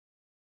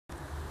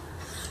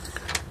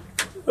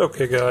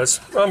Okay guys,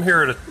 I'm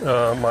here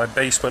at my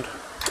basement,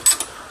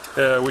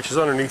 which is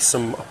underneath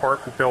some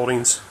apartment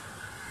buildings,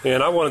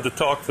 and I wanted to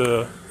talk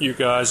to you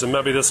guys, and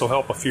maybe this will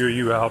help a few of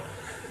you out.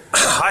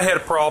 I had a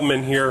problem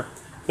in here.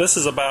 This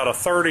is about a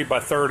 30 by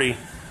 30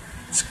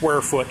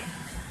 square foot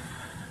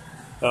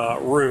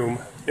room,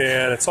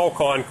 and it's all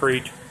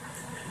concrete,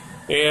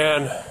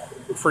 and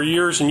for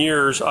years and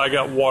years I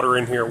got water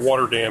in here,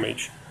 water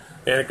damage,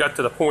 and it got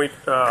to the point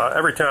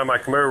every time I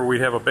come over we'd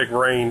have a big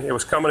rain. It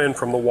was coming in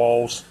from the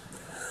walls.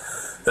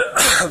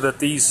 That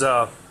these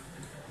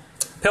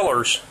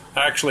pillars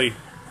actually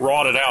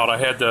rotted out. I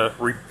had to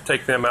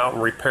take them out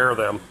and repair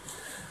them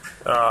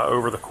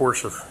over the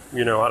course of, I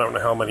don't know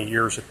how many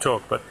years it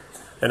took,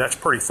 and that's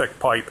pretty thick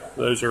pipe.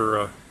 Those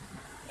are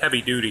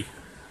heavy duty.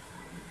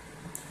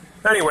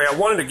 Anyway, I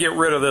wanted to get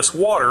rid of this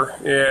water,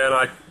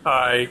 and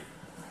I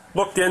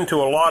looked into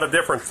a lot of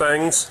different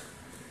things,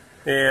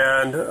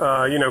 and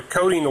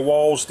coating the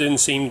walls didn't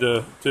seem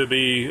to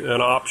be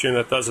an option.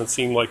 It doesn't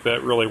seem like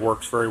that really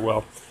works very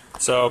well.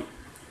 So,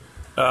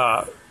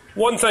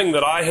 one thing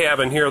that I have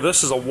in here,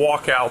 this is a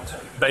walkout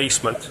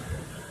basement,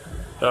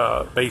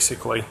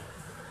 basically,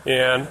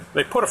 and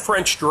they put a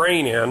French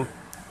drain in,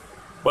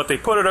 but they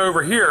put it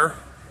over here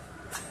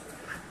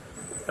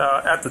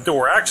at the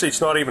door. Actually,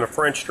 it's not even a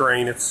French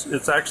drain,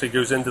 it actually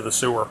goes into the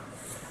sewer.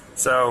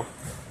 So,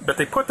 but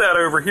they put that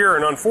over here,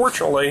 and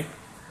unfortunately,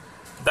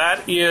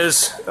 that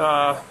is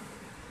a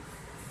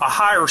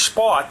higher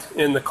spot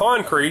in the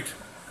concrete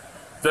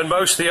than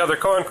most of the other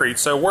concrete.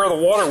 So where the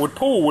water would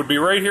pool would be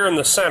right here in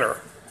the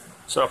center.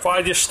 So if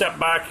I just step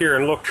back here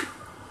and look,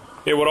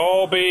 it would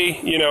all be,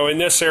 in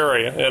this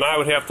area, and I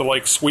would have to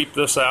like sweep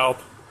this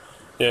out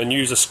and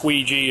use a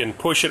squeegee and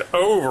push it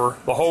over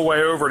the whole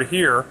way over to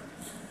here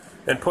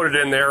and put it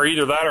in there.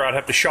 Either that or I'd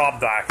have to shop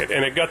vac it,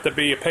 and it got to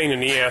be a pain in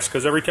the ass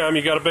because every time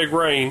you got a big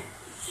rain,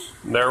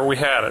 there we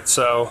had it.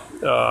 So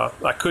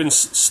I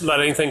couldn't let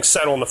anything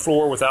settle on the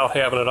floor without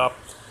having it up.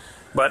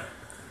 But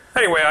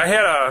anyway, I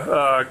had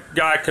a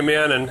guy come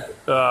in, and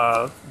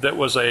that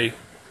was a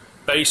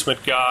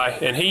basement guy,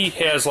 and he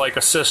has like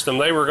a system.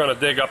 They were going to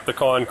dig up the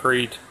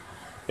concrete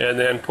and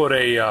then put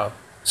a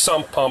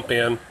sump pump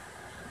in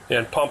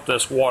and pump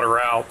this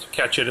water out,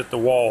 catch it at the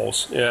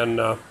walls.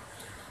 And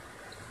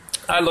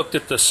I looked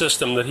at the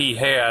system that he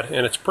had,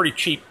 and it's pretty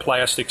cheap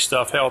plastic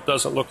stuff. Hell, it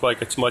doesn't look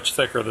like it's much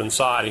thicker than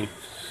siding.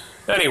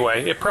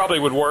 Anyway, it probably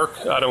would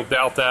work. I don't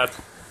doubt that.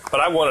 But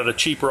I wanted a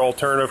cheaper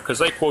alternative because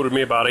they quoted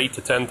me about $8,000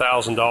 to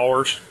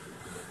 $10,000.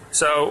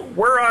 So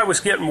where I was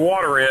getting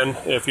water in,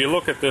 if you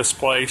look at this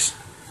place,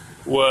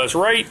 was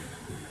right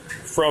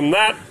from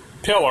that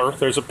pillar.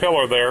 There's a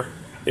pillar there.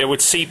 It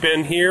would seep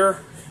in here,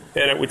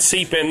 and it would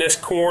seep in this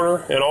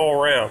corner and all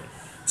around.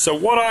 So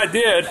what I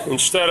did,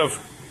 instead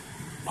of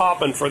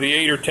popping for the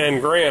 8 or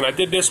 10 grand, I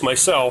did this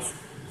myself.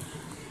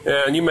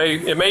 And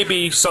it may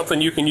be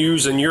something you can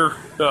use in your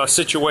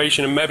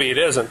situation, and maybe it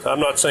isn't. I'm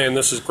not saying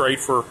this is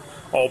great for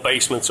all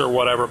basements or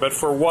whatever, but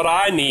for what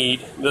I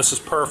need, this is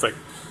perfect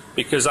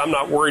because I'm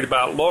not worried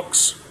about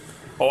looks.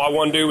 All I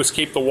want to do is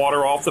keep the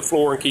water off the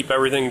floor and keep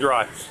everything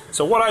dry.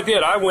 So what I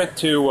did, I went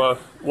to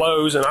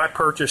Lowe's and I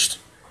purchased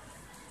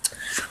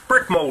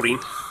brick molding.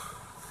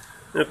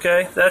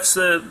 Okay, that's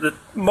the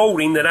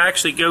molding that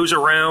actually goes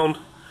around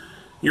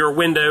your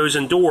windows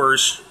and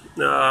doors.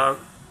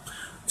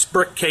 It's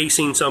brick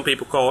casing, some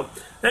people call it.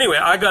 Anyway,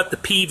 I got the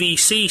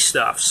PVC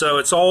stuff, so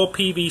it's all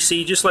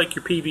PVC, just like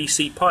your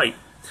PVC pipe.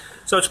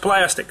 So it's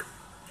plastic.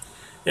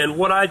 And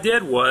what I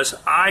did was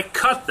I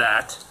cut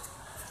that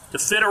to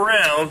fit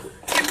around.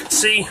 You can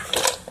see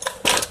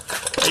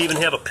I even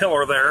have a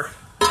pillar there.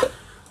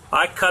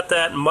 I cut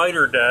that and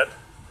mitered that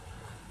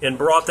and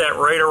brought that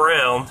right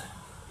around.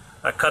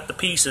 I cut the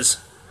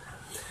pieces.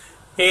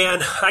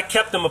 And I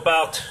kept them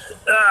about,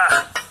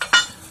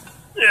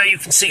 you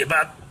can see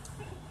about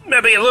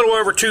maybe a little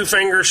over 2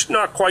 fingers,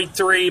 not quite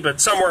 3, but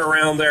somewhere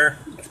around there.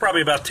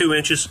 Probably about 2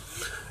 inches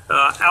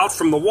out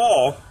from the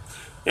wall.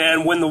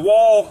 And when the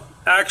wall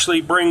actually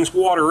brings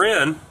water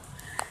in,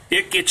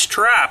 it gets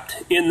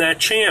trapped in that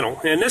channel.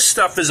 And this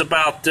stuff is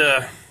about,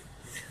 I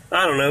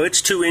don't know,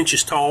 it's 2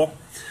 inches tall.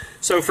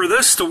 So for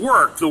this to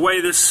work the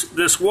way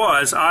this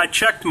was, I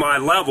checked my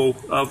level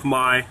of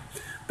my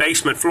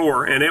basement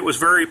floor, and it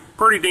was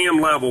pretty damn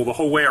level the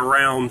whole way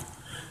around,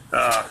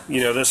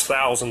 this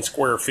 1,000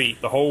 square feet.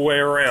 The whole way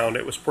around,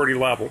 it was pretty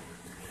level.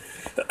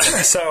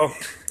 So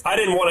I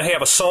didn't want to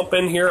have a sump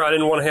in here. I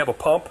didn't want to have a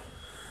pump.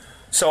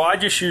 So I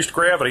just used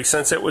gravity.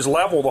 Since it was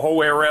level the whole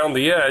way around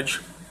the edge,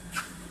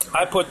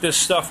 I put this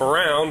stuff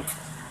around.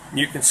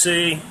 You can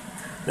see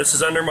this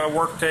is under my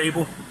work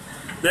table.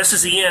 This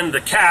is the end,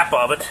 the cap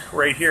of it,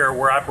 right here,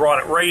 where I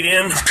brought it right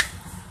in.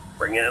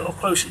 Bring it a little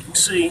closer, you can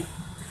see.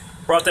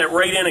 Brought that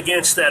right in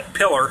against that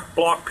pillar,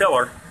 block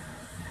pillar.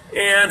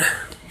 And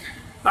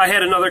I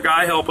had another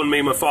guy helping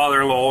me, my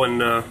father-in-law,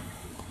 and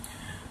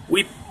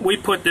we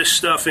put this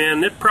stuff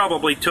in. It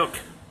probably took,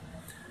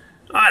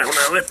 I don't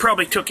know, it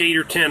probably took 8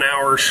 or 10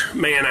 hours,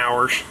 man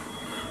hours,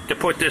 to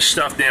put this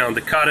stuff down,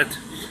 to cut it,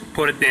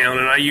 put it down.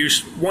 And I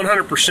used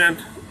 100%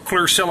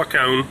 clear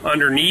silicone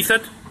underneath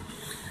it.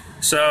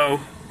 So,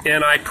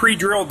 and I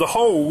pre-drilled the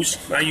holes.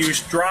 I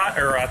used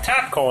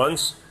tap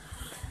cons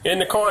in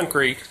the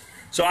concrete.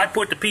 So I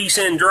put the piece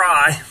in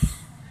dry,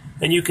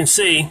 and you can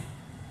see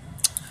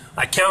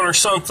I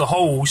countersunk the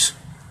holes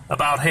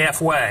about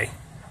halfway.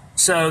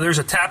 So there's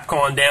a tap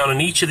con down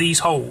in each of these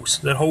holes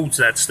that holds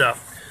that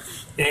stuff.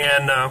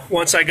 And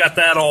once I got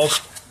that all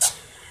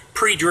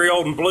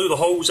pre-drilled and blew the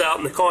holes out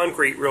in the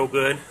concrete real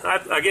good,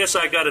 I guess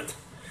I got it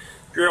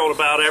drilled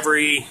about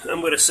every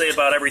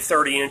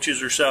 30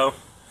 inches or so.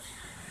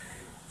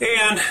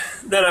 And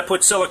then I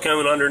put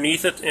silicone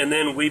underneath it, and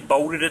then we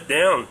bolted it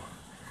down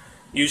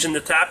using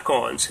the tap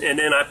cons. And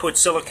then I put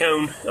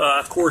silicone,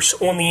 of course,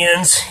 on the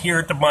ends here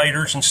at the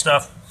miters and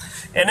stuff.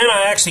 And then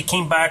I actually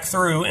came back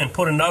through and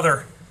put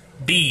another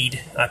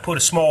bead. I put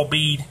a small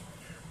bead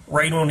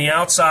right on the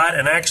outside,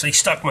 and I actually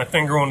stuck my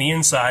finger on the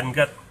inside and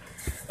got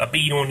a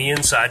bead on the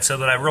inside so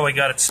that I really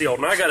got it sealed.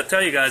 And I got to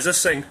tell you guys,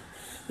 this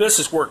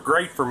has worked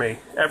great for me.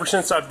 Ever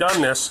since I've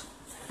done this,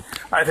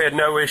 I've had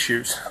no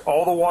issues.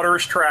 All the water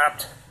is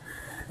trapped,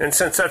 and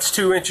since that's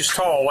 2 inches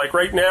tall, like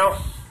right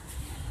now,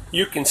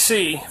 you can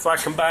see, if I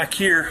come back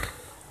here,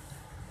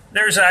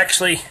 there's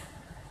actually, I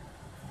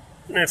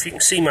don't know if you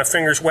can see my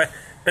fingers wet,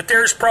 but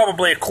there's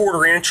probably a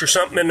 1/4 inch or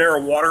something in there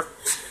of water.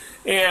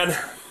 And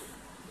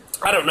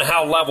I don't know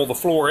how level the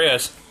floor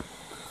is,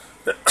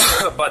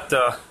 but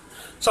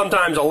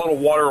sometimes a little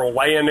water will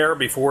lay in there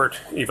before it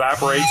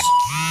evaporates.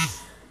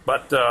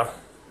 But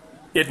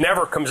it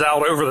never comes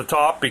out over the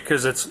top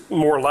because it's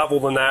more level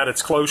than that.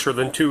 It's closer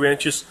than 2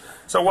 inches.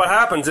 So what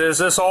happens is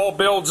this all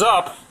builds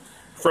up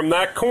from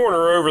that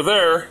corner over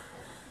there,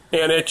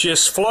 and it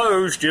just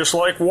flows just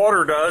like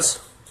water does.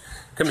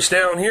 Comes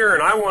down here,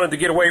 and I wanted to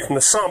get away from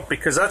the sump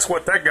because that's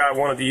what that guy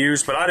wanted to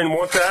use, but I didn't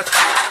want that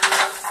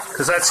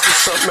because that's just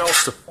something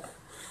else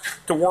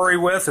to worry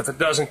with if it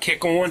doesn't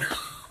kick on.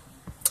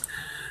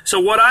 So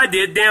what I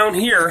did down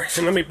here,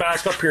 and let me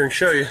back up here and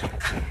show you.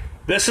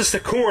 This is the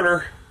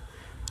corner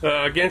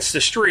against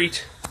the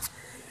street,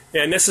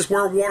 and this is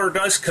where water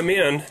does come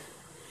in,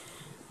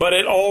 but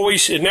it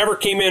never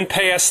came in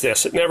past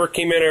this. It never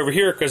came in over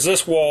here because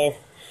this wall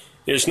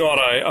is not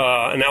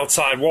an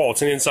outside wall,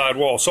 it's an inside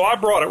wall. So I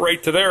brought it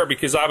right to there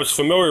because I was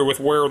familiar with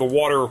where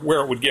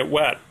it would get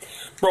wet.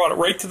 Brought it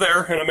right to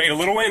there, and I made a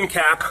little end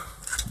cap.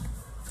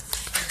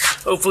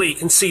 Hopefully you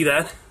can see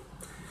that.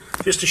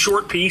 Just a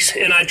short piece,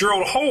 and I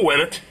drilled a hole in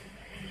it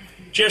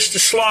just to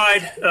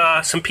slide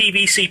some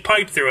PVC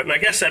pipe through it. And I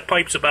guess that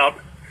pipe's about,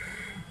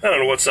 I don't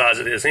know what size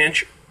it is,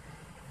 inch,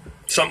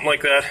 something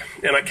like that.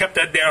 And I kept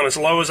that down as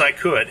low as I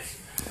could.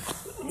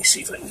 Let me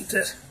see if I can get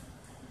this.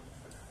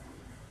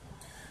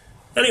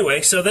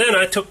 Anyway, so then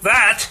I took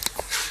that.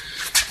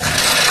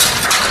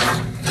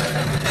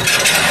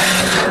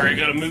 Sorry, I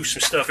got to move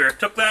some stuff here. I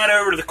took that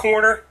over to the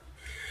corner,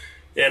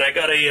 and I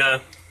got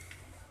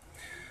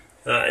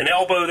an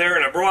elbow there,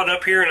 and I brought it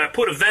up here, and I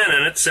put a vent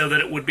in it so that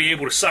it would be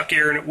able to suck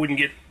air and it wouldn't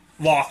get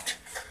locked.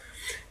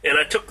 And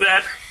I took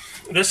that.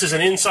 This is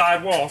an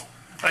inside wall.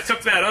 I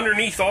took that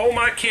underneath all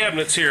my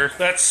cabinets here.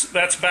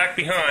 That's back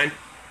behind.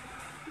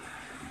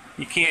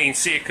 You can't even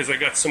see it because I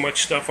got so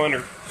much stuff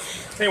under.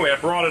 Anyway, I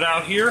brought it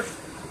out here.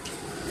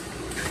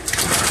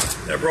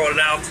 I brought it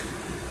out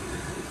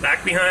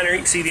back behind there. You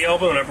can see the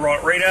elbow, and I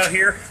brought it right out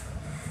here,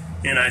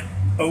 and I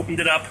opened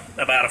it up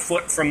about 1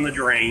 foot from the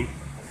drain,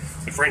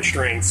 the French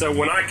drain. So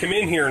when I come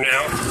in here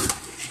now,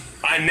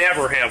 I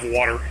never have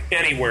water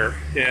anywhere,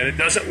 and it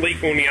doesn't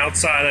leak on the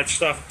outside of that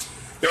stuff.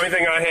 The only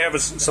thing I have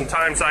is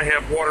sometimes I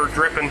have water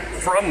dripping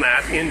from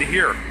that into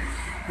here,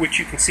 which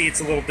you can see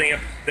it's a little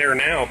damp there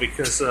now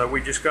because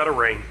we just got a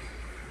rain.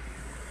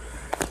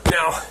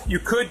 Now, you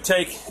could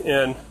take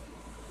and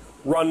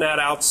run that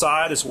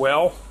outside as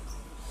well,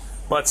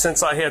 but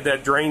since I had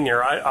that drain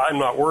there, I'm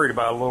not worried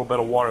about a little bit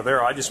of water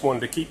there. I just wanted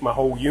to keep my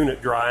whole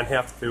unit dry and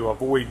have to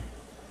avoid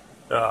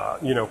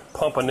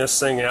pumping this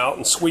thing out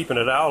and sweeping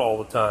it out all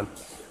the time.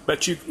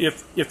 But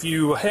if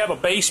you have a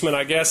basement,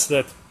 I guess,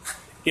 that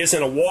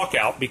isn't a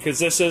walkout, because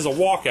this is a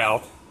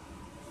walkout,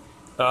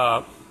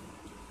 and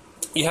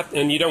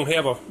you don't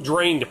have a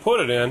drain to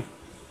put it in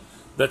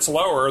that's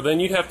lower,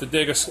 then you'd have to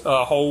dig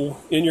a hole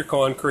in your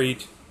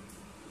concrete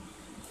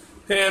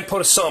and put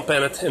a sump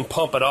in it and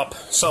pump it up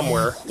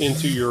somewhere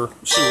into your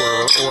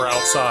sewer or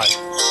outside.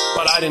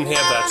 But I didn't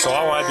have that, so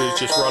all I do is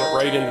just run it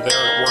right into there,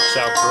 and it works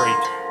out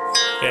great.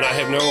 And I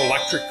have no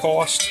electric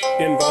cost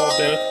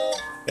involved in it,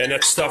 and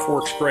that stuff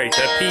works great.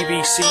 That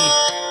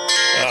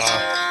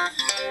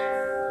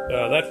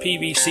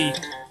PVC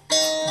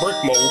brick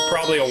mold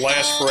probably will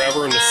last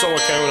forever, and the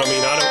silicone, I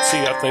mean, I don't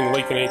see that thing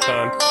leaking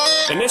anytime.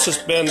 And this has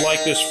been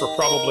like this for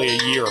probably a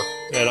year,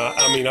 and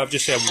I mean, I've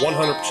just had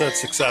 100%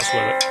 success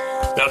with it.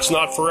 Now, it's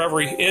not for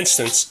every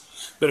instance,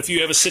 but if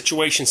you have a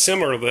situation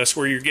similar to this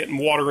where you're getting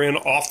water in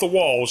off the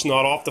walls,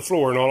 not off the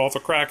floor, not off a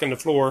crack in the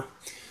floor,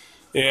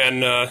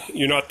 and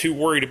you're not too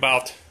worried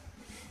about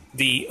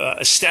the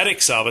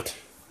aesthetics of it,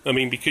 I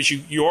mean, because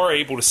you are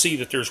able to see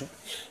that there's a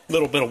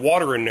little bit of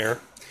water in there,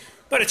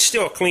 but it's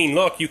still a clean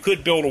look. You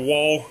could build a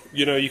wall,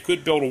 you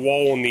could build a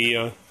wall on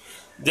the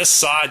this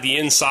side, the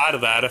inside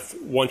of that, if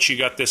once you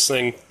got this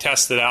thing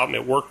tested out and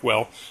it worked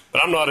well.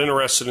 But I'm not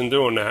interested in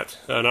doing that,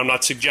 and I'm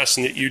not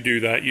suggesting that you do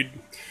that. You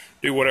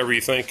do whatever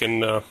you think.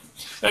 And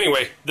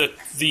anyway,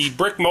 the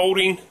brick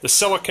molding, the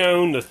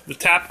silicone, the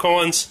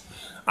Tapcons,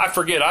 I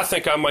forget. I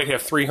think I might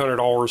have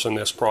 $300 in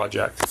this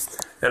project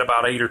and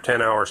about 8 or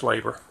 10 hours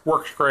labor.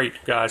 Works great,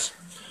 guys.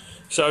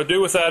 So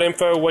do with that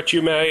info what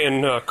you may,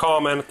 and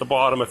comment at the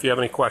bottom if you have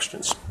any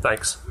questions.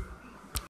 Thanks.